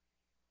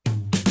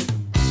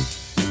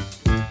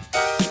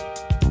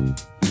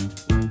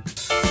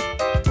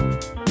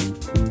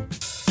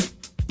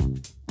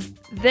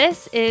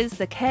This is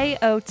the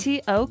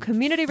KOTO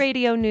Community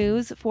Radio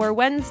News for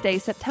Wednesday,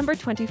 September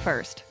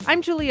 21st.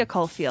 I'm Julia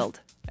Caulfield.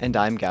 And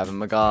I'm Gavin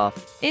McGough.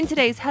 In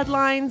today's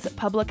headlines,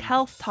 public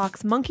health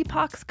talks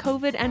monkeypox,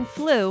 COVID, and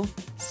flu.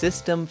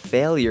 System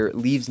failure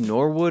leaves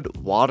Norwood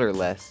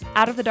waterless.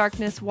 Out of the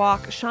Darkness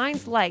Walk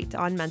shines light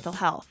on mental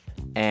health.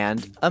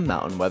 And a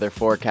mountain weather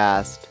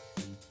forecast.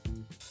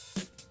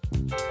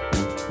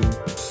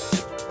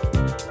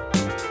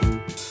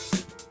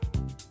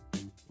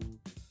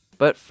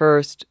 But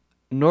first,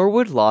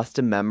 Norwood lost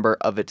a member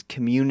of its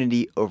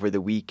community over the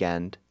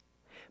weekend.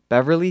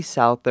 Beverly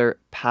Souther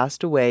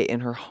passed away in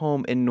her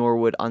home in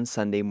Norwood on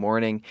Sunday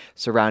morning,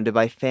 surrounded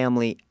by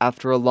family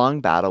after a long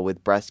battle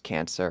with breast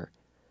cancer.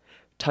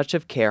 Touch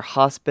of Care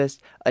Hospice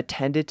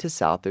attended to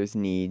Souther's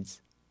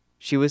needs.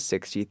 She was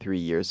 63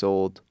 years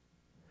old.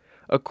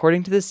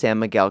 According to the San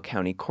Miguel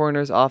County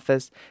Coroner's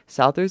Office,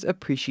 Souther's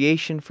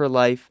appreciation for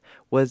life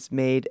was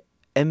made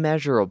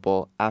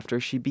immeasurable after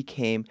she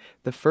became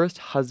the first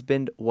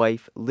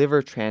husband-wife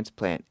liver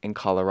transplant in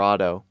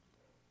Colorado.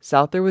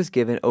 Souther was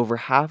given over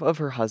half of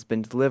her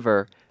husband's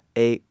liver,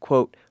 a,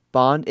 quote,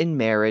 bond in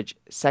marriage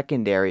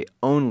secondary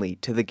only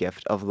to the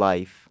gift of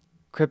life.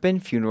 Crippen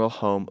Funeral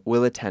Home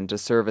will attend to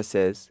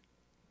services.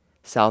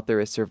 Souther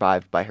is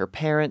survived by her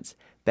parents,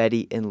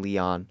 Betty and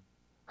Leon,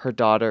 her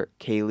daughter,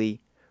 Kaylee,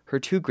 her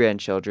 2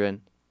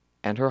 grandchildren,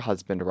 and her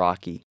husband,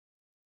 Rocky.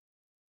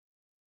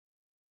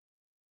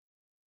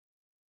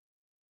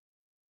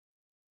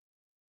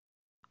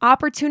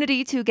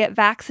 Opportunity to get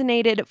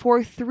vaccinated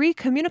for 3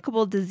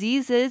 communicable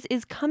diseases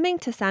is coming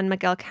to San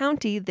Miguel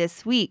County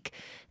this week.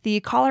 The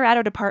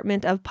Colorado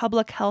Department of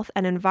Public Health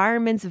and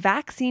Environment's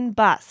vaccine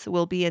bus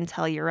will be in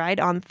Telluride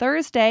on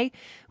Thursday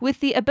with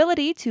the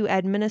ability to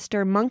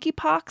administer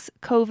monkeypox,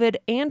 COVID,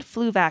 and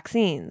flu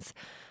vaccines.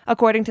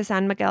 According to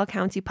San Miguel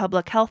County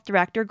Public Health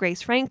Director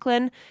Grace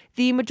Franklin,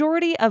 the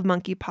majority of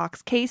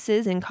monkeypox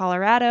cases in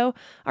Colorado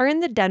are in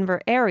the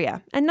Denver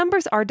area, and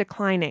numbers are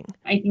declining.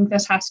 I think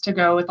this has to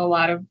go with a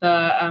lot of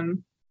the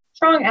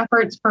strong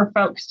efforts for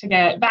folks to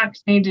get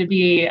vaccinated, to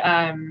be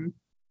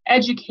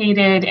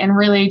educated, and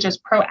really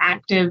just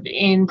proactive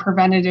in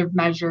preventative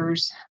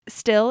measures.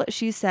 Still,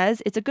 she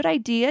says it's a good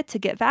idea to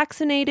get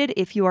vaccinated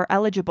if you are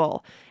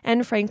eligible.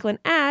 And Franklin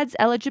adds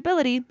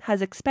eligibility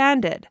has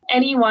expanded.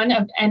 Anyone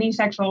of any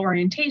sexual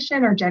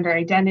orientation or gender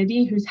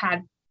identity who's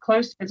had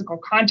close physical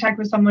contact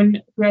with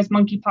someone who has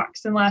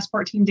monkeypox in the last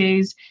 14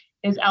 days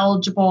is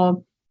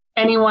eligible.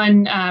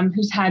 Anyone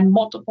who's had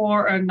multiple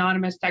or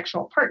anonymous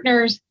sexual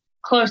partners,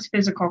 close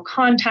physical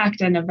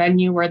contact in a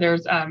venue where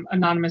there's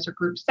anonymous or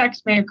group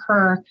sex may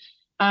occur,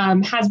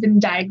 has been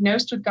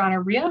diagnosed with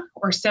gonorrhea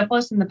or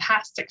syphilis in the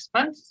past 6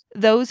 months.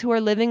 Those who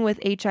are living with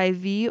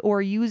HIV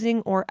or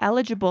using or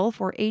eligible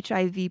for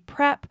HIV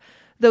PrEP,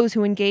 those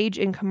who engage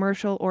in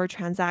commercial or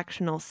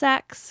transactional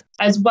sex,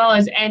 as well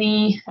as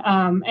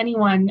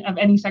anyone of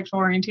any sexual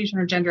orientation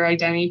or gender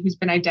identity who's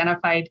been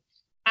identified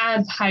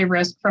as high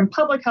risk from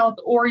public health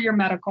or your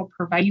medical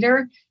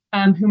provider,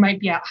 who might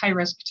be at high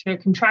risk to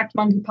contract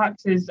monkeypox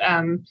is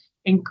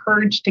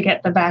encouraged to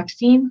get the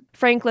vaccine.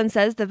 Franklin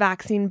says the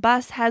vaccine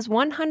bus has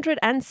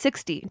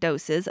 160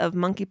 doses of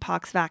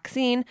monkeypox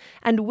vaccine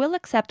and will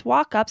accept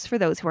walk-ups for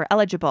those who are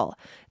eligible.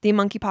 The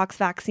monkeypox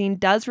vaccine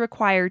does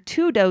require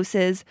 2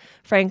 doses.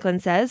 Franklin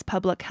says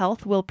public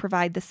health will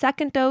provide the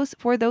second dose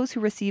for those who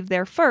receive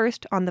their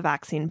first on the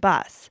vaccine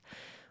bus.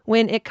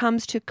 When it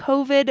comes to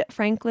COVID,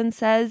 Franklin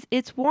says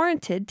it's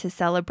warranted to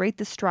celebrate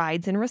the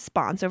strides in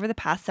response over the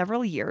past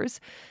several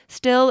years.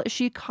 Still,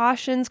 she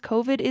cautions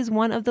COVID is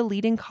one of the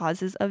leading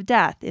causes of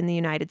death in the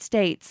United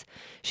States.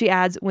 She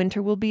adds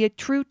winter will be a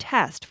true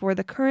test for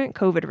the current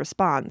COVID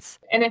response.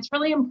 And it's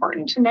really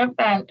important to note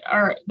that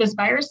this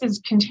virus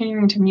is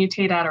continuing to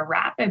mutate at a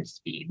rapid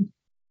speed.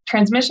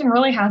 Transmission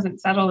really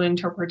hasn't settled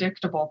into a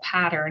predictable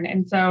pattern.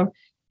 And so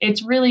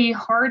it's really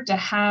hard to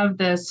have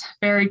this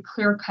very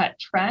clear-cut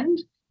trend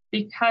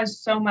because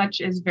so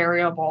much is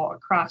variable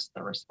across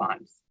the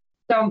response.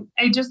 So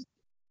I just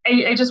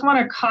want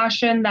to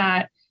caution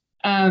that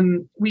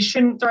we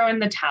shouldn't throw in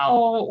the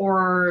towel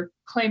or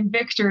claim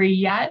victory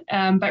yet.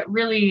 But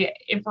really,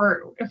 if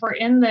we're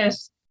in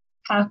this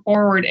path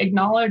forward,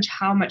 acknowledge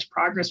how much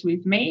progress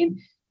we've made,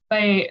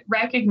 but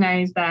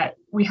recognize that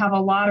we have a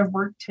lot of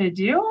work to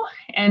do,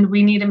 and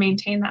we need to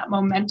maintain that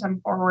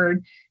momentum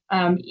forward,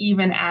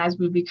 even as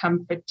we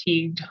become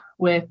fatigued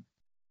with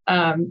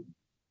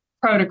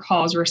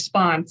protocols,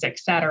 response,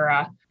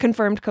 etc.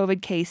 Confirmed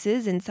COVID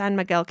cases in San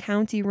Miguel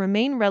County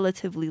remain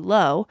relatively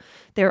low.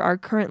 There are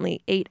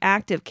currently 8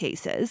 active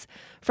cases.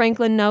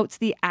 Franklin notes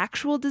the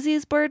actual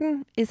disease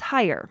burden is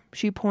higher.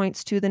 She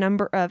points to the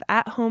number of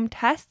at-home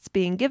tests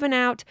being given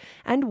out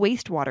and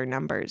wastewater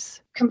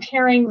numbers.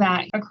 Comparing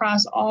that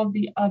across all of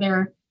the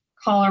other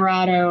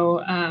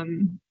Colorado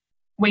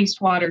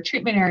wastewater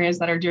treatment areas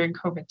that are doing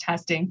COVID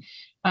testing,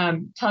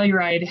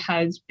 Telluride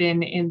has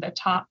been in the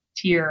top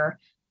tier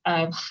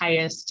of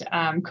highest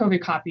COVID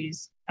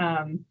copies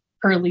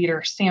per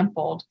liter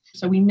sampled.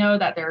 So we know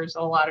that there's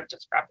a lot of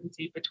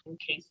discrepancy between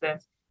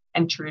cases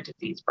and true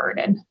disease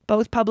burden.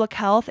 Both public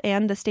health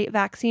and the state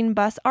vaccine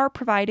bus are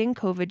providing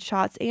COVID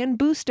shots and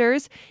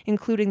boosters,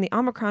 including the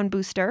Omicron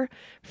booster.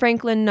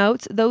 Franklin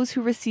notes those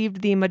who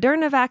received the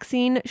Moderna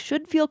vaccine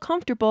should feel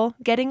comfortable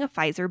getting a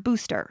Pfizer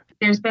booster.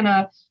 There's been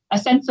a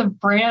sense of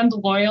brand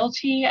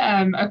loyalty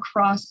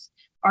across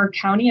our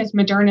county, as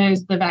Moderna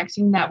is the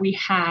vaccine that we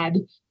had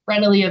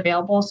readily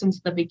available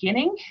since the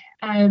beginning.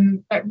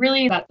 But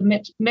really that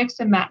mix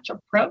and match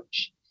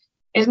approach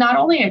is not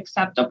only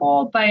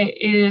acceptable, but it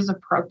is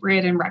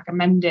appropriate and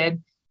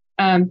recommended.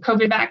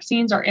 COVID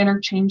vaccines are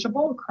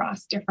interchangeable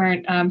across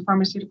different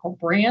pharmaceutical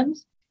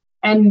brands.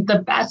 And the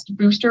best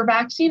booster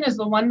vaccine is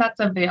the one that's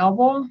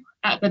available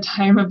at the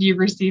time of you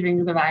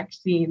receiving the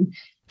vaccine.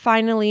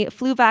 Finally,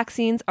 flu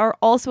vaccines are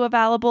also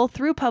available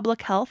through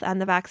public health and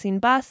the vaccine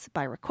bus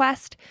by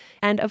request.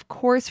 And of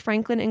course,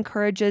 Franklin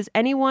encourages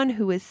anyone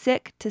who is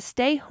sick to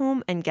stay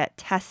home and get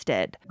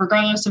tested.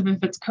 Regardless of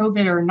if it's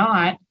COVID or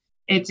not,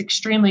 it's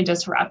extremely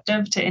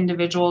disruptive to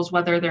individuals,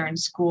 whether they're in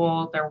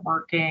school, they're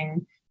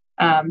working,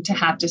 to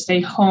have to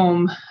stay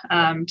home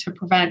to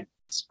prevent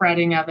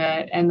spreading of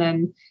it. And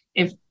then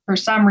if for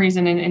some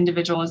reason an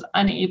individual is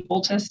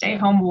unable to stay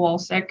home while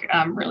sick,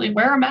 really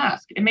wear a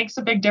mask. It makes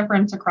a big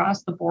difference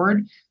across the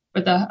board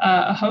with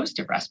a host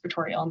of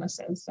respiratory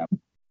illnesses. So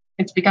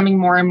it's becoming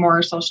more and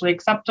more socially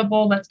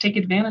acceptable. Let's take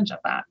advantage of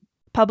that.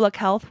 Public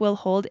Health will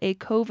hold a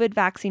COVID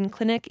vaccine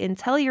clinic in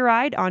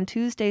Telluride on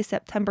Tuesday,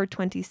 September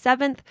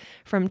 27th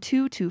from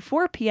 2 to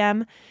 4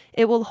 p.m.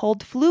 It will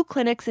hold flu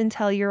clinics in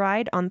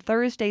Telluride on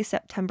Thursday,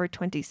 September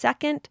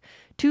 22nd,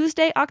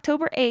 Tuesday,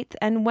 October 8th,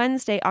 and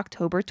Wednesday,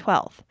 October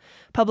 12th.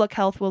 Public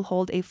Health will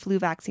hold a flu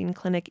vaccine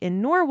clinic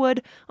in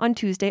Norwood on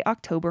Tuesday,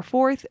 October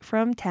 4th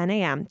from 10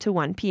 a.m. to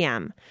 1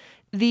 p.m.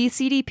 The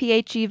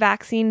CDPHE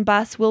vaccine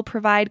bus will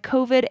provide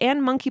COVID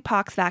and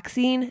monkeypox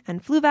vaccine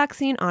and flu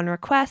vaccine on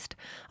request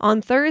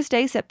on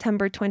Thursday,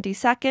 September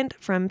 22nd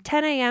from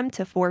 10 a.m.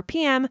 to 4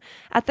 p.m.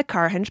 at the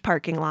Carhenge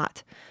parking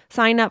lot.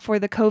 Sign up for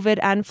the COVID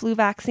and flu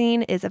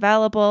vaccine is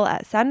available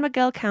at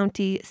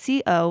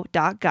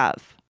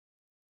sanmiguelcountyco.gov.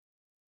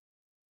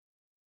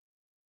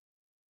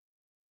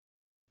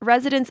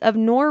 Residents of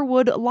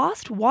Norwood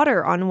lost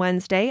water on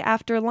Wednesday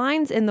after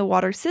lines in the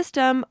water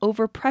system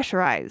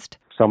overpressurized.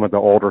 Some of the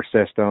older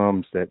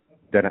systems that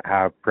didn't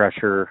have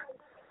pressure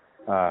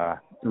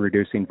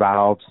reducing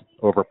valves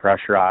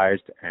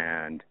overpressurized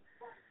and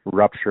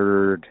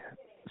ruptured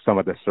some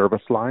of the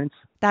service lines.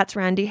 That's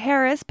Randy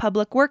Harris,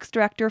 Public Works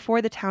Director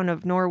for the town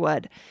of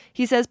Norwood.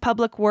 He says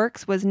Public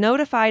Works was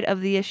notified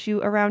of the issue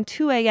around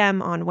 2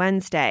 a.m. on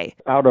Wednesday.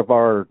 Out of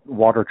our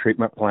water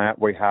treatment plant,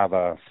 we have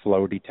a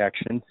flow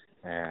detection,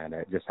 and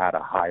it just had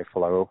a high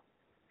flow,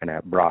 and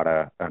it brought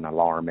an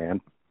alarm in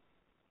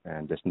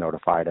and just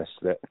notified us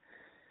that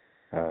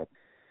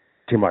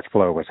too much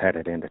flow was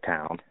headed into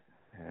town.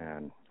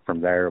 And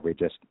from there, we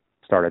just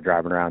started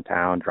driving around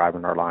town,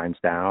 driving our lines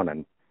down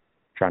and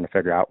trying to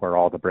figure out where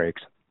all the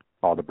breaks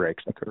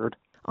occurred.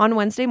 On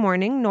Wednesday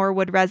morning,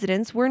 Norwood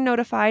residents were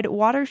notified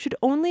water should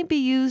only be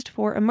used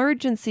for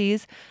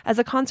emergencies as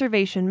a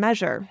conservation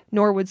measure.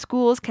 Norwood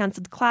schools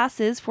canceled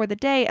classes for the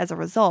day as a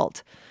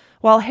result.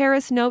 While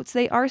Harris notes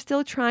they are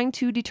still trying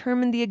to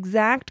determine the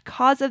exact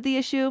cause of the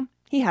issue,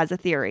 he has a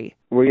theory.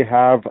 We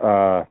have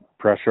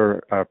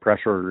pressure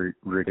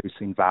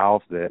reducing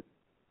valve that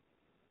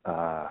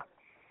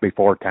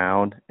before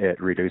town,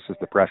 it reduces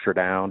the pressure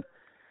down.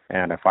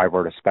 And if I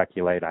were to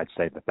speculate, I'd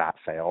say that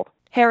failed.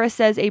 Harris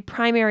says a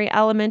primary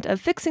element of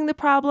fixing the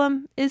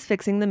problem is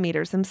fixing the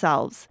meters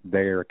themselves.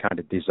 They're kind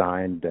of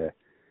designed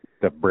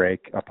to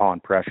break upon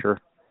pressure.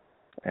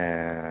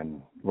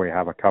 And we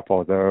have a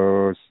couple of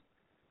those.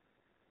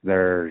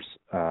 There's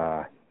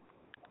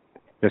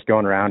just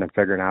going around and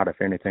figuring out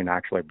if anything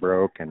actually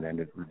broke and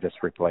then just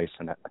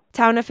replacing it.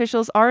 Town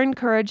officials are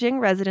encouraging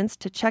residents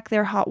to check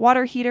their hot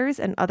water heaters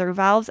and other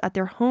valves at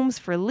their homes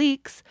for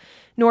leaks.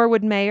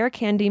 Norwood Mayor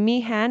Candy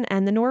Meehan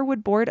and the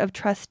Norwood Board of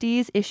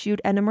Trustees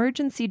issued an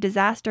emergency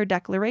disaster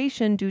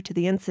declaration due to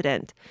the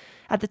incident.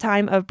 At the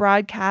time of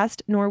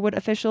broadcast, Norwood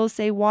officials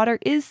say water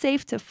is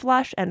safe to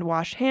flush and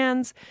wash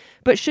hands,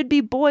 but should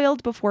be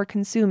boiled before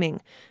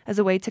consuming as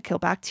a way to kill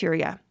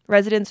bacteria.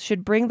 Residents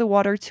should bring the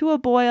water to a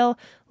boil,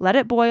 let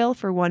it boil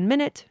for 1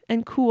 minute,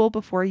 and cool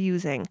before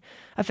using.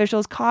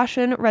 Officials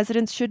caution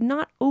residents should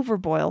not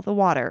overboil the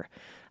water.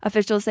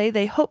 Officials say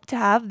they hope to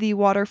have the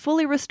water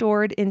fully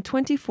restored in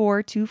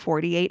 24 to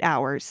 48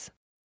 hours.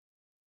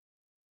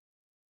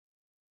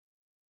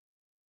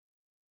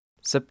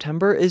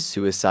 September is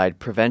Suicide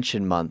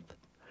Prevention Month.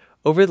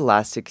 Over the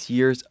last 6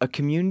 years, a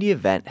community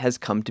event has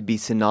come to be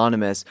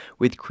synonymous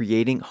with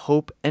creating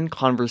hope and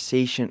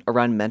conversation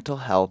around mental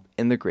health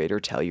in the greater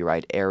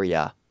Telluride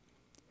area.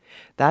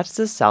 That's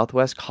the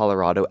Southwest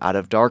Colorado Out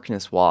of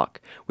Darkness Walk,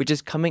 which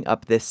is coming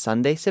up this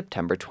Sunday,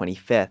 September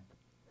 25th.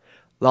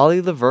 Lolly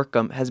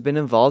Levercum has been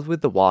involved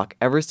with the walk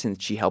ever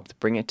since she helped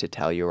bring it to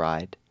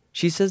Telluride.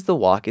 She says the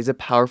walk is a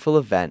powerful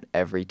event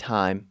every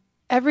time.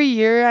 Every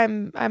year,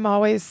 I'm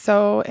always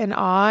so in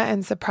awe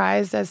and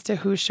surprised as to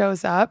who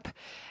shows up.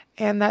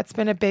 And that's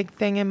been a big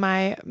thing in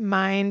my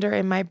mind or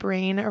in my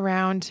brain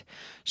around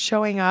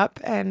showing up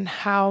and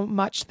how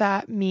much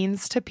that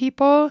means to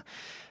people.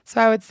 So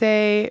I would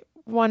say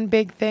one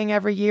big thing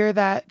every year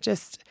that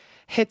just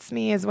hits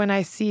me is when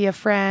I see a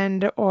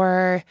friend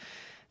or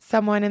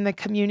someone in the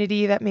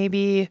community that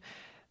maybe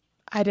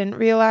I didn't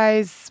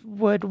realize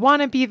would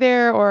want to be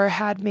there or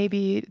had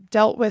maybe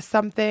dealt with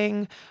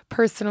something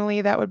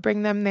personally that would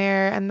bring them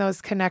there. And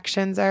those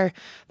connections they're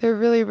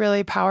really,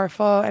 really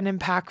powerful and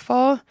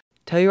impactful.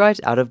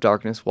 Telluride's Out of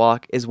Darkness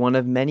Walk is one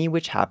of many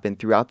which happen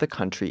throughout the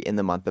country in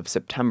the month of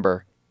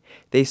September.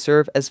 They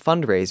serve as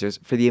fundraisers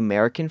for the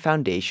American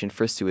Foundation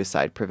for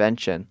Suicide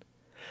Prevention.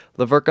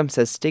 Lavercombe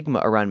says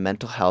stigma around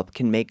mental health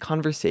can make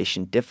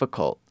conversation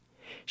difficult.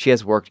 She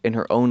has worked in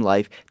her own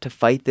life to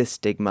fight this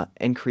stigma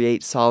and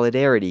create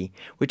solidarity,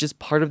 which is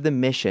part of the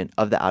mission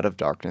of the Out of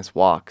Darkness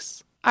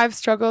Walks. I've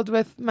struggled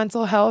with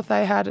mental health. I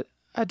had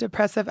a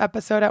depressive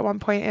episode at one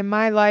point in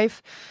my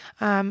life.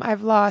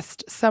 I've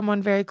lost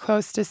someone very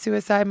close to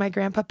suicide. My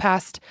grandpa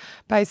passed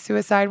by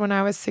suicide when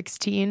I was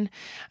 16.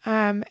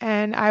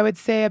 And I would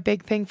say a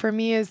big thing for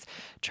me is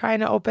trying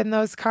to open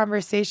those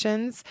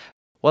conversations.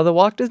 While the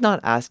walk does not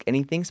ask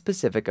anything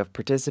specific of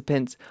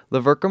participants,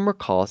 Lavercombe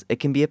recalls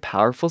it can be a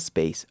powerful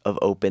space of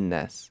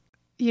openness.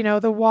 You know,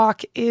 the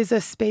walk is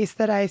a space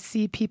that I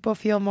see people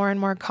feel more and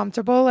more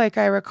comfortable. Like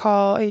I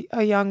recall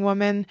a young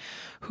woman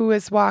who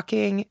was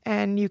walking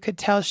and you could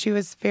tell she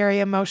was very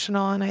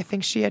emotional, and I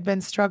think she had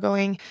been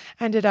struggling,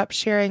 ended up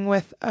sharing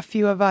with a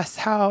few of us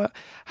how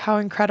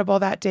incredible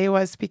that day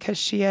was because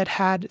she had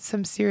had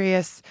some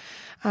serious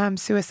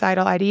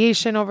suicidal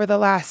ideation over the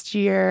last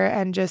year,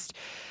 and just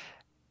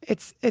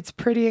it's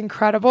pretty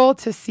incredible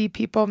to see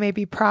people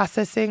maybe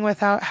processing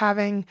without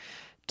having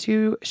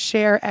to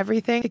share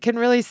everything. It can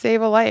really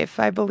save a life.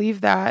 I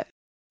believe that.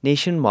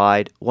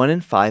 Nationwide, 1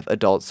 in 5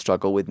 adults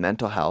struggle with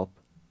mental health.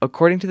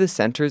 According to the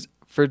Centers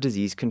for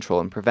Disease Control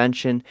and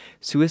Prevention,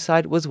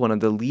 suicide was one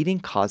of the leading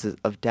causes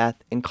of death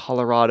in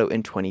Colorado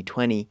in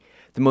 2020,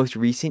 the most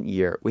recent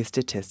year with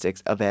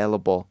statistics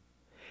available.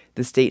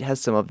 The state has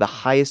some of the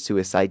highest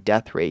suicide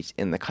death rates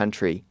in the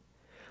country.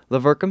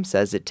 Lavercombe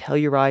says that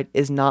Telluride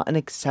is not an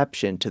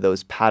exception to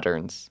those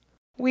patterns.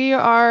 We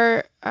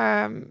are,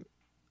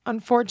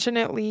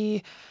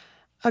 unfortunately,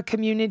 a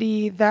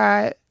community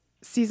that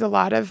sees a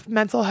lot of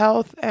mental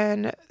health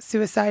and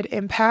suicide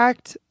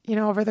impact. You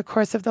know, over the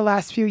course of the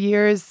last few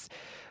years,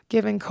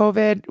 given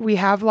COVID, we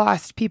have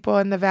lost people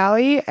in the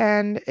valley,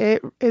 and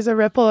it is a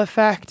ripple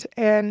effect.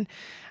 And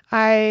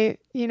I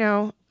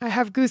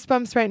have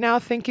goosebumps right now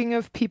thinking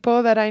of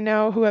people that I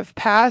know who have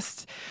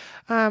passed,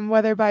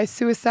 whether by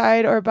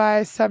suicide or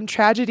by some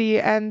tragedy,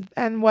 and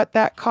what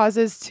that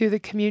causes to the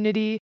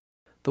community.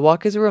 The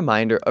walk is a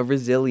reminder of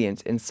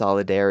resilience and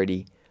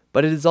solidarity,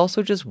 but it is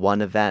also just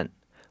one event.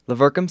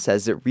 Lavercombe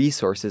says that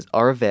resources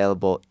are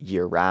available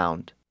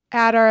year-round.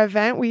 At our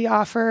event, we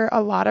offer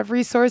a lot of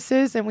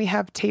resources, and we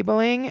have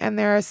tabling, and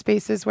there are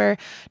spaces where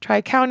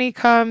Tri-County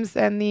comes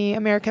and the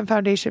American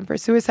Foundation for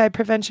Suicide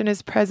Prevention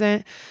is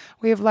present.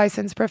 We have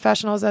licensed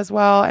professionals as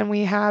well, and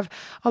we have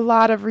a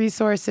lot of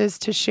resources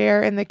to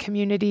share in the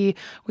community.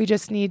 We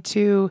just need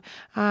to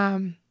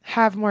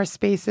have more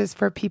spaces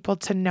for people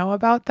to know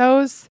about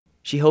those.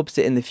 She hopes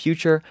that in the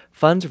future,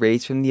 funds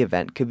raised from the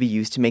event could be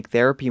used to make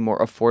therapy more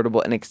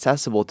affordable and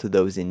accessible to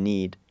those in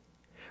need.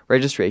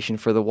 Registration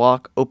for the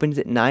walk opens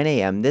at 9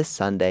 a.m. this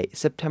Sunday,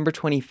 September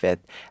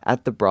 25th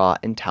at the Bra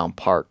in Town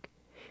Park.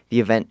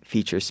 The event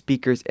features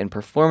speakers and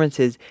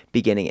performances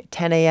beginning at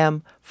 10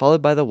 a.m.,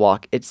 followed by the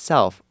walk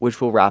itself, which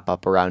will wrap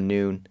up around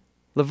noon.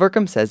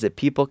 Lavercombe says that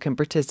people can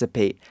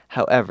participate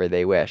however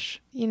they wish.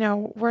 You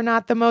know, we're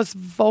not the most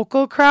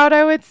vocal crowd,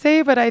 I would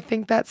say, but I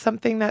think that's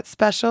something that's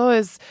special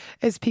is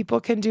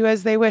people can do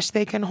as they wish.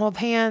 They can hold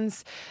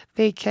hands,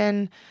 they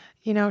can,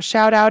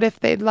 shout out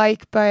if they'd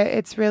like, but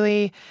it's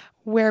really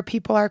where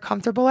people are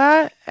comfortable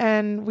at,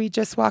 and we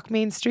just walk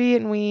Main Street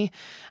and we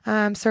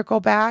circle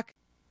back.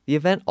 The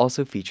event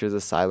also features a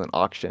silent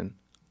auction.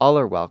 All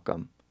are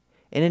welcome.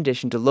 In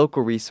addition to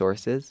local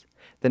resources,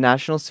 the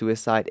National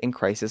Suicide and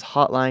Crisis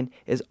Hotline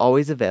is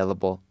always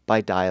available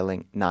by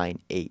dialing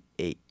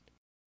 988.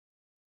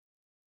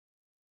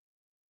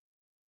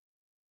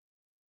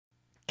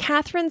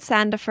 Catherine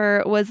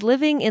Sandifer was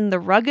living in the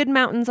rugged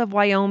mountains of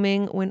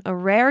Wyoming when a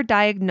rare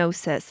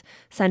diagnosis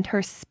sent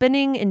her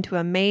spinning into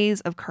a maze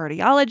of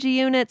cardiology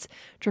units,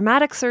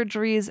 dramatic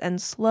surgeries,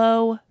 and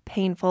slow,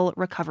 painful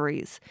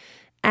recoveries.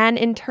 An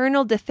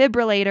internal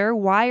defibrillator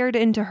wired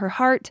into her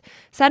heart,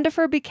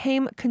 Sandifer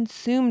became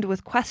consumed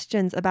with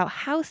questions about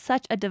how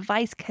such a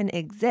device can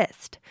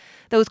exist.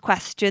 Those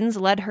questions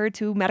led her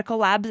to medical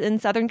labs in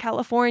Southern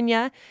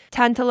California,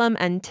 tantalum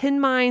and tin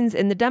mines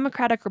in the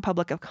Democratic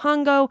Republic of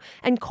Congo,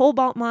 and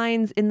cobalt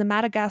mines in the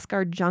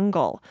Madagascar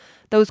jungle.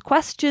 Those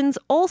questions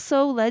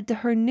also led to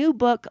her new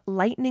book,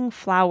 Lightning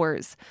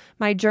Flowers: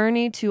 My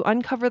Journey to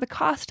Uncover the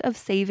Cost of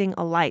Saving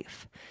a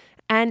Life.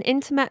 An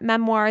intimate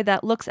memoir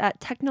that looks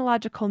at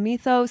technological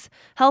mythos,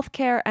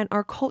 healthcare, and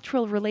our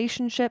cultural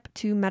relationship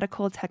to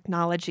medical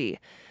technology.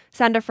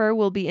 Sandifer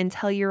will be in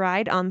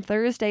Telluride on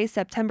Thursday,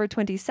 September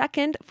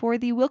 22nd for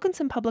the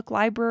Wilkinson Public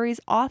Library's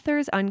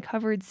Authors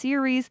Uncovered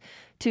series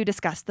to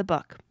discuss the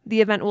book.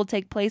 The event will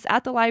take place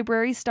at the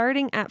library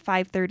starting at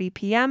 5:30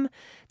 p.m.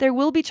 There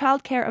will be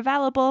childcare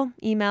available.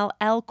 Email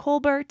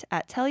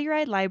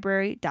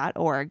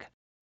lcolbert@telluridelibrary.org.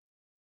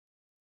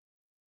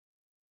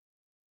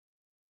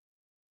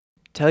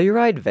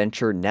 Telluride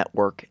Venture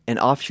Network, an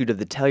offshoot of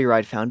the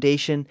Telluride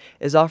Foundation,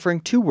 is offering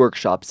 2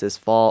 workshops this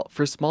fall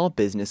for small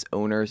business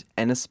owners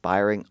and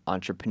aspiring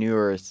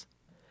entrepreneurs.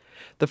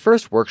 The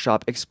first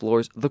workshop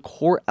explores the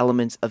core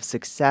elements of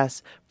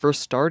success for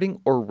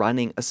starting or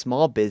running a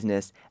small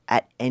business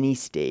at any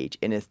stage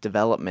in its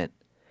development.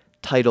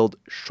 Titled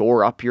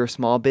Shore Up Your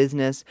Small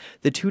Business,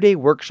 the 2-day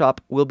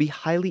workshop will be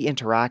highly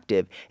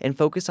interactive and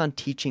focus on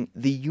teaching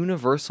the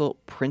universal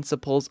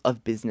principles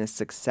of business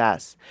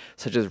success,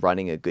 such as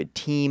running a good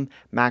team,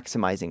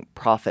 maximizing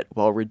profit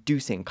while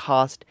reducing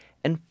cost,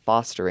 and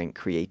fostering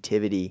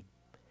creativity.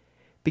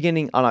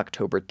 Beginning on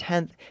October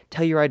 10th,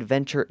 Telluride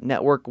Venture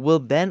Network will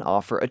then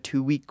offer a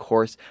 2-week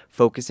course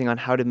focusing on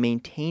how to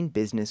maintain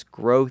business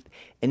growth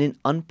in an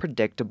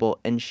unpredictable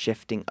and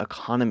shifting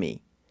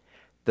economy.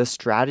 The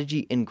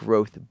Strategy and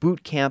Growth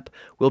Bootcamp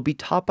will be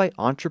taught by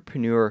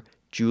entrepreneur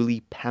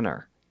Julie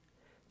Penner.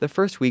 The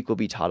first week will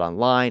be taught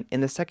online,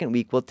 and the second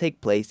week will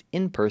take place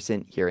in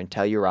person here in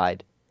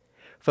Telluride.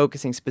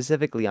 Focusing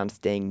specifically on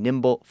staying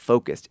nimble,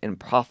 focused, and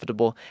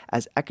profitable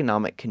as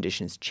economic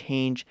conditions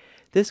change,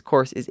 this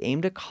course is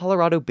aimed at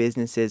Colorado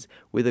businesses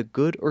with a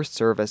good or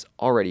service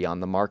already on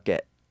the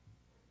market.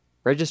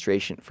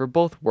 Registration for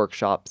both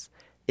workshops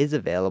is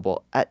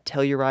available at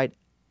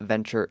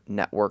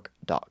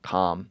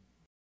TellurideVentureNetwork.com.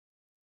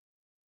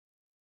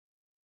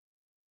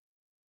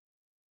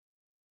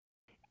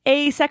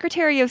 A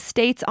Secretary of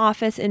State's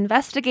office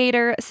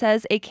investigator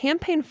says a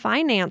campaign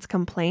finance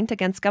complaint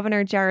against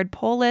Governor Jared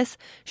Polis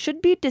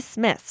should be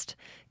dismissed.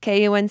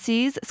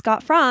 KUNC's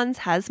Scott Franz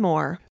has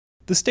more.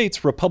 The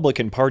state's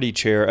Republican Party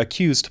chair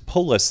accused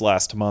Polis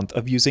last month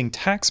of using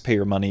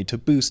taxpayer money to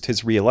boost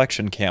his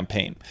re-election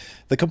campaign.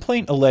 The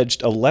complaint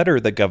alleged a letter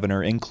the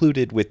governor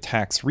included with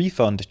tax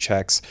refund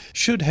checks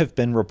should have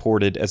been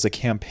reported as a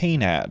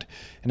campaign ad.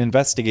 An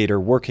investigator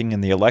working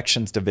in the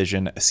elections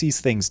division sees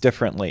things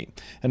differently.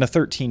 In a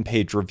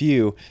 13-page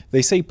review,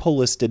 they say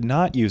Polis did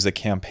not use a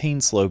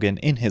campaign slogan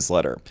in his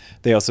letter.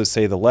 They also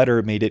say the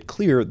letter made it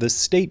clear the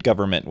state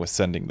government was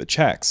sending the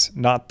checks,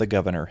 not the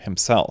governor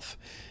himself.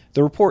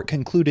 The report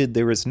concluded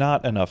there is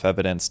not enough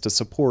evidence to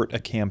support a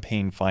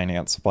campaign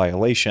finance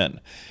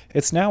violation.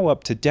 It's now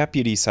up to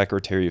Deputy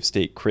Secretary of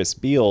State Chris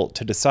Beall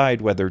to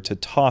decide whether to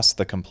toss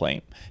the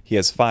complaint. He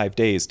has 5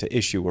 days to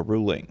issue a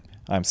ruling.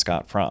 I'm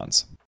Scott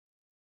Franz.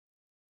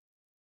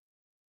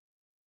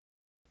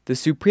 The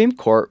Supreme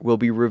Court will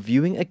be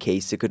reviewing a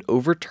case that could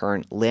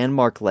overturn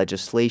landmark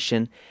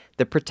legislation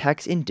that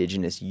protects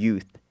Indigenous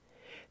youth.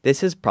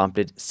 This has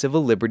prompted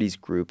civil liberties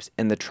groups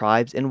and the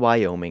tribes in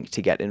Wyoming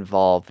to get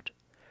involved.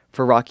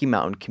 For Rocky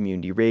Mountain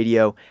Community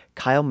Radio,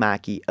 Kyle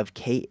Mackey of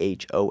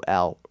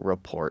KHOL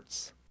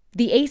reports.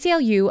 The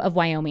ACLU of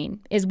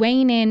Wyoming is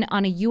weighing in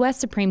on a U.S.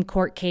 Supreme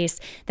Court case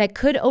that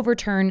could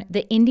overturn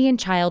the Indian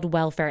Child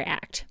Welfare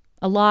Act,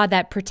 a law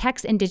that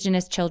protects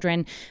Indigenous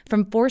children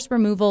from forced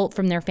removal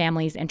from their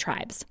families and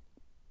tribes.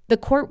 The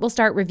court will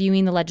start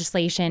reviewing the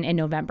legislation in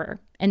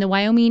November, and the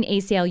Wyoming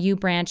ACLU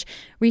branch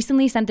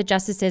recently sent the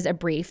justices a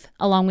brief,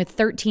 along with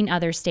 13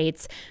 other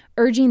states,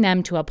 urging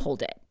them to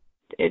uphold it.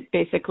 It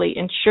basically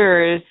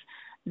ensures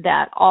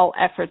that all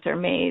efforts are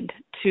made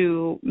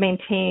to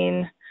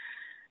maintain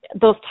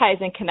those ties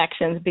and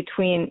connections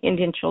between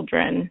Indian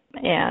children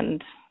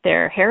and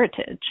their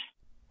heritage.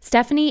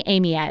 Stephanie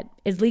Amiette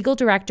is legal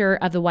director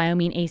of the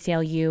Wyoming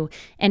ACLU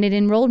and an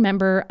enrolled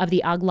member of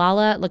the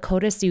Oglala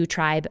Lakota Sioux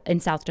tribe in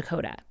South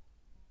Dakota.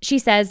 She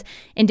says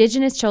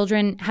Indigenous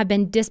children have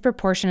been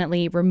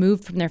disproportionately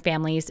removed from their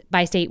families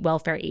by state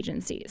welfare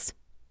agencies.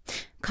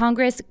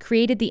 Congress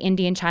created the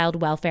Indian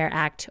Child Welfare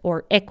Act,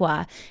 or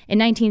ICWA, in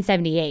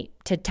 1978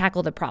 to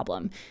tackle the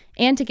problem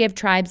and to give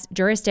tribes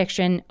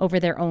jurisdiction over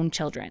their own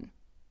children.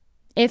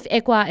 If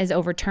ICWA is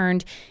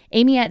overturned,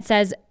 Amiette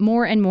says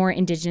more and more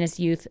Indigenous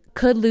youth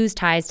could lose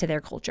ties to their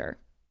culture.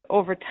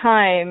 Over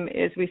time,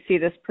 as we see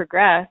this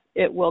progress,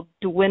 it will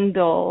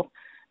dwindle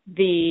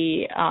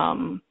the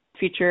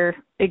future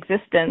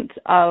existence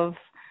of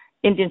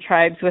Indian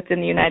tribes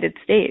within the United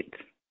States.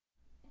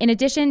 In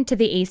addition to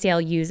the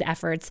ACLU's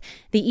efforts,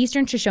 the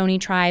Eastern Shoshone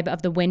tribe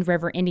of the Wind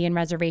River Indian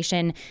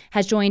Reservation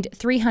has joined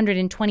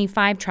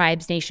 325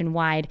 tribes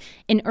nationwide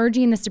in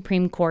urging the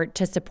Supreme Court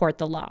to support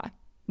the law,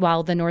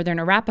 while the Northern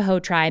Arapaho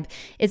tribe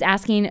is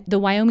asking the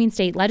Wyoming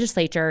State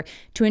Legislature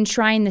to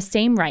enshrine the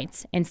same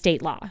rights in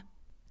state law.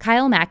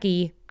 Kyle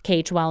Mackey,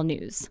 KHOL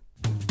News.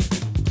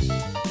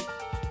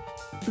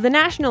 The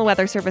National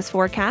Weather Service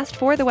forecast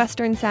for the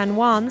western San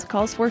Juans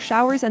calls for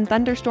showers and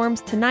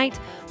thunderstorms tonight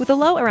with a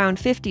low around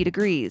 50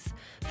 degrees.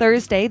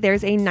 Thursday,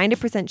 there's a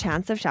 90%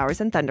 chance of showers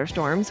and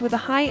thunderstorms with a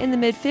high in the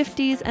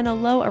mid-50s and a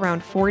low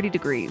around 40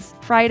 degrees.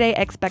 Friday,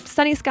 expect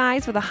sunny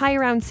skies with a high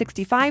around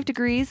 65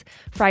 degrees.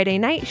 Friday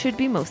night should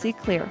be mostly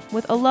clear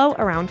with a low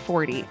around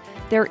 40.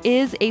 There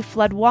is a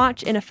flood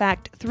watch in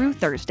effect through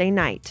Thursday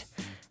night.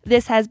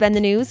 This has been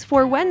the news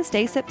for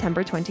Wednesday,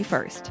 September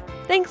 21st.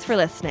 Thanks for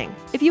listening.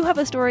 If you have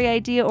a story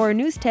idea or a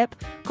news tip,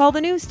 call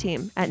the news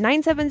team at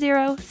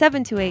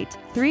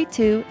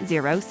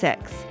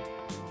 970-728-3206.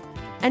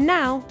 And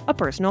now, a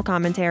personal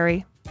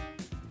commentary.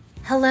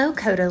 Hello,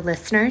 Kodo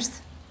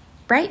listeners.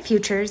 Bright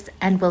Futures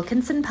and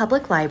Wilkinson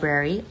Public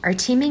Library are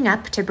teaming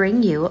up to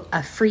bring you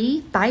a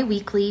free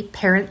bi-weekly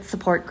parent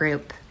support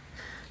group.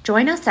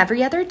 Join us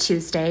every other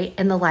Tuesday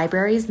in the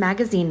library's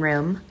magazine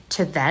room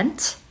to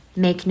vent,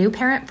 make new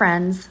parent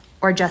friends,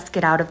 or just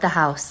get out of the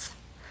house.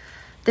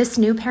 This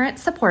new parent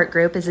support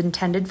group is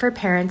intended for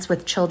parents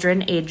with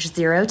children aged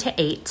 0 to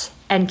 8,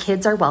 and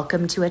kids are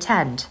welcome to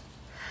attend.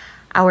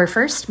 Our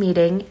first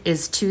meeting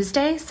is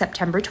Tuesday,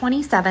 September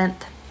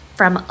 27th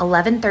from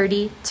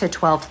 11:30 to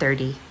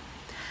 12:30.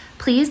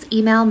 Please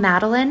email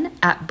Madeline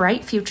at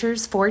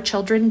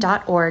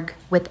brightfuturesforchildren.org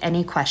with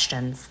any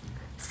questions.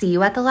 See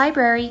you at the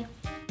library.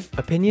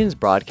 Opinions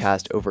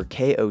broadcast over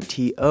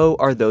KOTO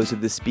are those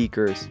of the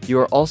speakers. You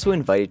are also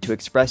invited to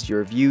express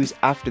your views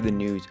after the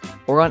news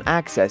or on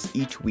Access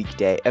each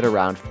weekday at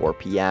around 4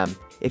 p.m.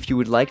 If you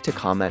would like to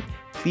comment,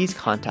 please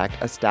contact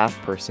a staff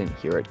person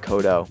here at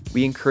KOTO.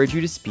 We encourage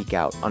you to speak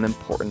out on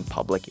important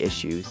public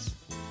issues.